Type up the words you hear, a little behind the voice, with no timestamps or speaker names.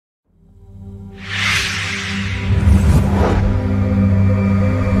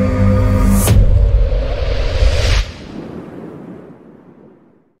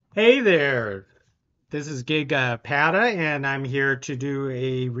Hey there, this is Gig Pata, and I'm here to do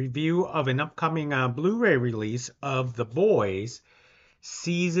a review of an upcoming Blu-ray release of The Boys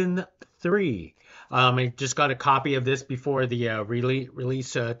Season 3. I just got a copy of this before the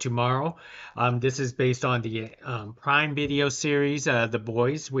release tomorrow. This is based on the Prime Video series, The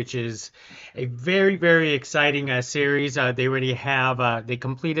Boys, which is a very, very exciting series. They already have, they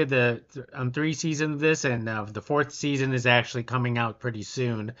completed the 3 seasons of this, and the fourth season is actually coming out pretty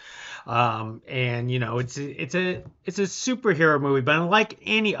soon. And it's a superhero movie, but unlike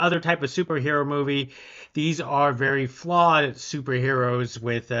any other type of superhero movie, these are very flawed superheroes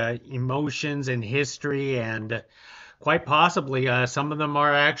with emotions and history, and quite possibly some of them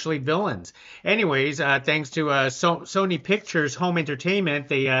are actually villains. Anyways, thanks to Sony Pictures Home Entertainment,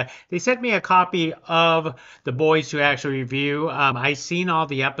 they sent me a copy of The Boys to actually review. I seen all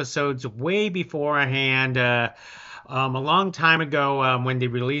the episodes way beforehand. A long time ago when they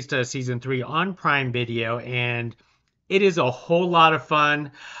released season 3 on Prime Video, and it is a whole lot of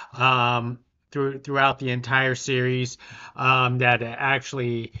fun throughout the entire series, that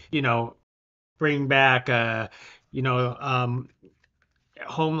actually, bring back, you know, um,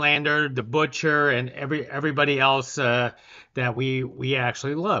 Homelander, the Butcher, and everybody else that we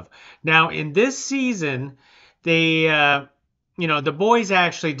actually love. Now, in this season, they the boys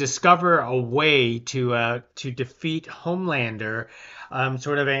actually discover a way to defeat Homelander,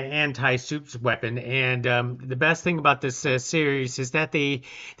 sort of an anti-Supe's weapon. And the best thing about this series is that they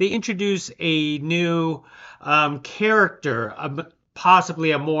introduce a new character,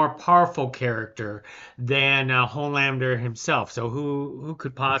 possibly a more powerful character than Homelander himself. So who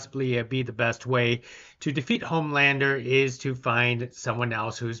could possibly be the best way to defeat Homelander is to find someone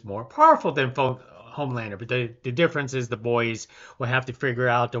else who's more powerful than Homelander. But the difference is the boys will have to figure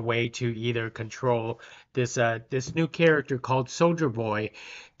out a way to either control this new character called Soldier Boy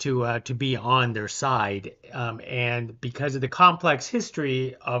to be on their side. And because of the complex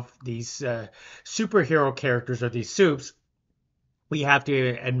history of these superhero characters or these supes, we have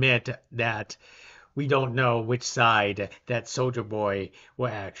to admit that we don't know which side that Soldier Boy will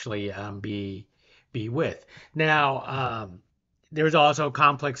actually be with. Now, there's also a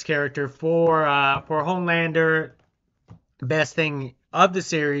complex character for Homelander. Best thing of the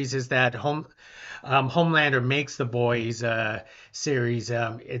series is that Homelander makes the Boys series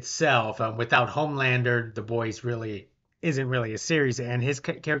itself. Without Homelander, the Boys really isn't really a series, and his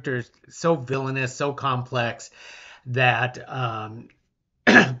character is so villainous, so complex that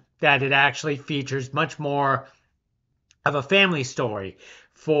that it actually features much more of a family story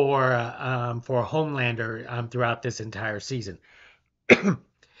for Homelander throughout this entire season.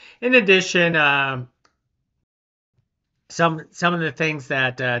 In addition, some of the things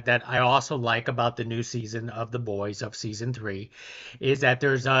that I also like about the new season of The Boys of season 3 is that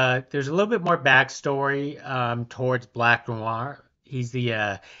there's a little bit more backstory towards Black Noir. He's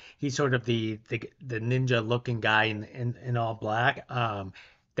sort of the ninja looking guy in all black,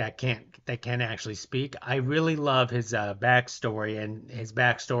 that can't actually speak. I really love his backstory, and his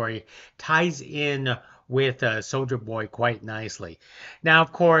backstory ties in with Soldier Boy quite nicely. Now,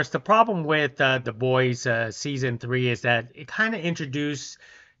 of course, the problem with The Boys season 3 is that it kind of introduced.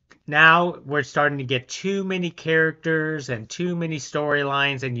 Now we're starting to get too many characters and too many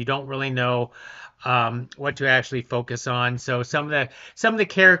storylines, and you don't really know what to actually focus on. So some of the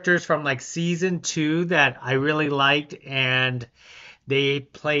characters from like season 2 that I really liked, and they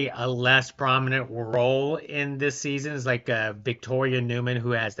play a less prominent role in this season, is like Victoria Newman,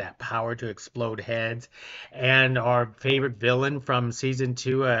 who has that power to explode heads, and our favorite villain from season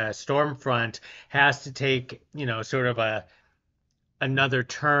 2, Stormfront, has to take sort of another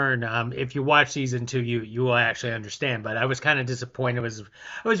turn. If you watch season 2, you will actually understand. But I was kind of disappointed.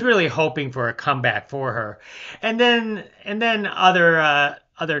 I was really hoping for a comeback for her, and then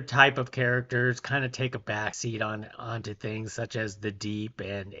other type of characters kind of take a backseat onto things such as the Deep,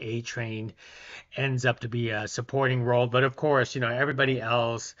 and A Train ends up to be a supporting role. But of course, everybody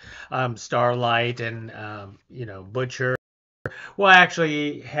else, Starlight and Butcher, will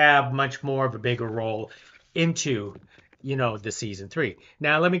actually have much more of a bigger role into the season 3.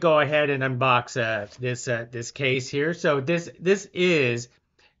 Now let me go ahead and unbox this case here. So this is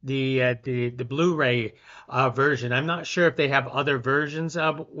the Blu-ray version. I'm not sure if they have other versions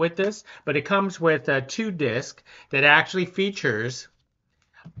with this, but it comes with 2 discs that actually features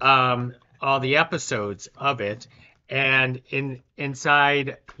all the episodes of it. And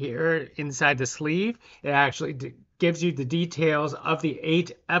inside here, inside the sleeve, it actually gives you the details of the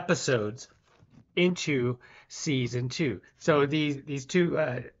 8 episodes into season 2. So these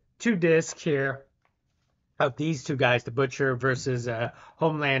two discs here of these two guys, the Butcher versus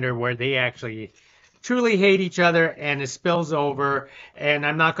Homelander, where they actually truly hate each other, and it spills over. And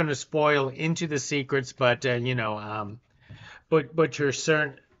I'm not going to spoil into the secrets, but Butcher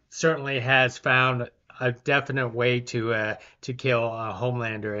certainly has found a definite way to kill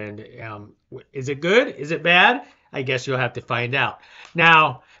Homelander. And is it good? Is it bad? I guess you'll have to find out.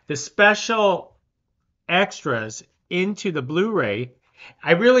 Now, the special extras into the Blu-ray,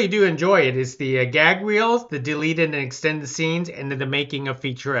 I really do enjoy it. It's the gag reels, the deleted and extended scenes, and then the making of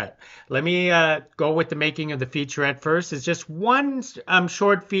featurette. Let me go with the making of the featurette first. It's just one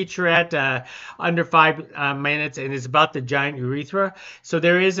short featurette, under 5 minutes, and it's about the giant urethra. So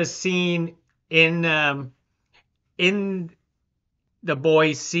there is a scene in the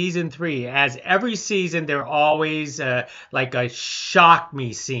Boys season 3. As every season, they're always like a shock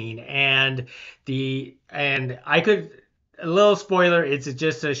me scene, and I could, a little spoiler, it's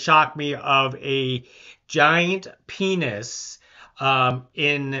just a shock me of a giant penis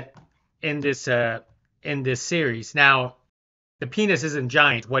in this series. Now, the penis isn't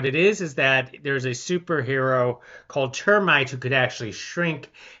giant. What it is that there's a superhero called Termite who could actually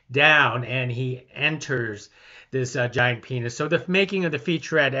shrink down, and he enters this giant penis. So the making of the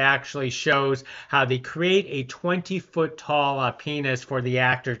featurette actually shows how they create a 20-foot tall penis for the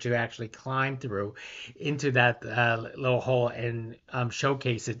actor to actually climb through into that little hole and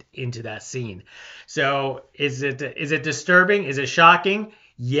showcase it into that scene. So is it disturbing? Is it shocking?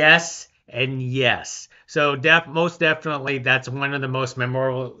 Yes and yes. So most definitely, that's one of the most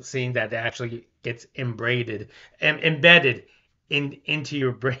memorable scenes that actually gets embedded into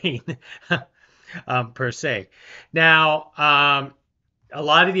your brain. Per se. Now, a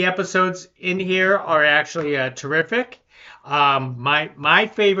lot of the episodes in here are actually terrific.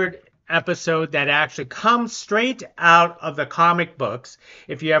 My favorite episode that actually comes straight out of the comic books.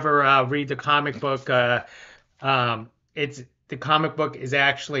 If you ever read the comic book, the comic book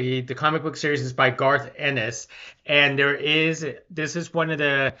series is by Garth Ennis, and this is one of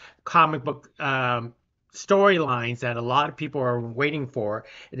the comic book storylines that a lot of people are waiting for,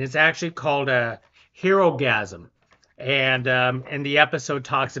 and it's actually called a Herogasm. And the episode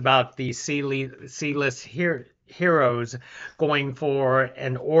talks about the C-list heroes going for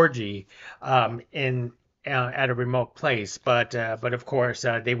an orgy in at a remote place, but of course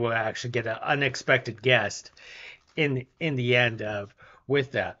they will actually get an unexpected guest in the end of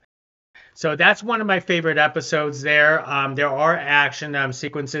with that. So that's one of my favorite episodes there. There are action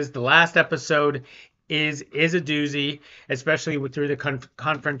sequences. The last episode is a doozy, especially through the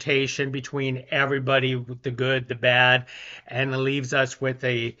confrontation between everybody, with the good, the bad, and it leaves us with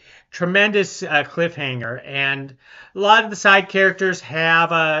a tremendous cliffhanger. And a lot of the side characters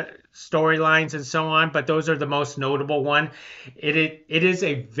have storylines and so on, but those are the most notable one. It is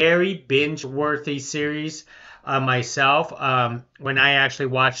a very binge-worthy series. Myself, when I actually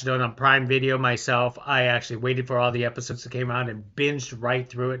watched it on Prime Video myself, I actually waited for all the episodes that came out and binged right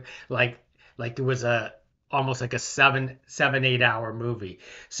through it like it was almost like a 8 hour movie.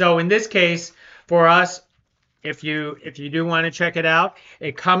 So in this case, for us, if you do want to check it out,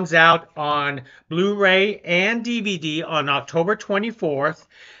 it comes out on Blu-ray and DVD on October 24th.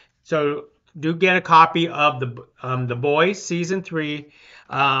 So do get a copy of the Boys season 3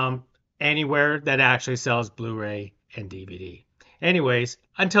 anywhere that actually sells Blu-ray and DVD. Anyways,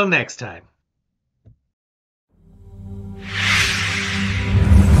 until next time.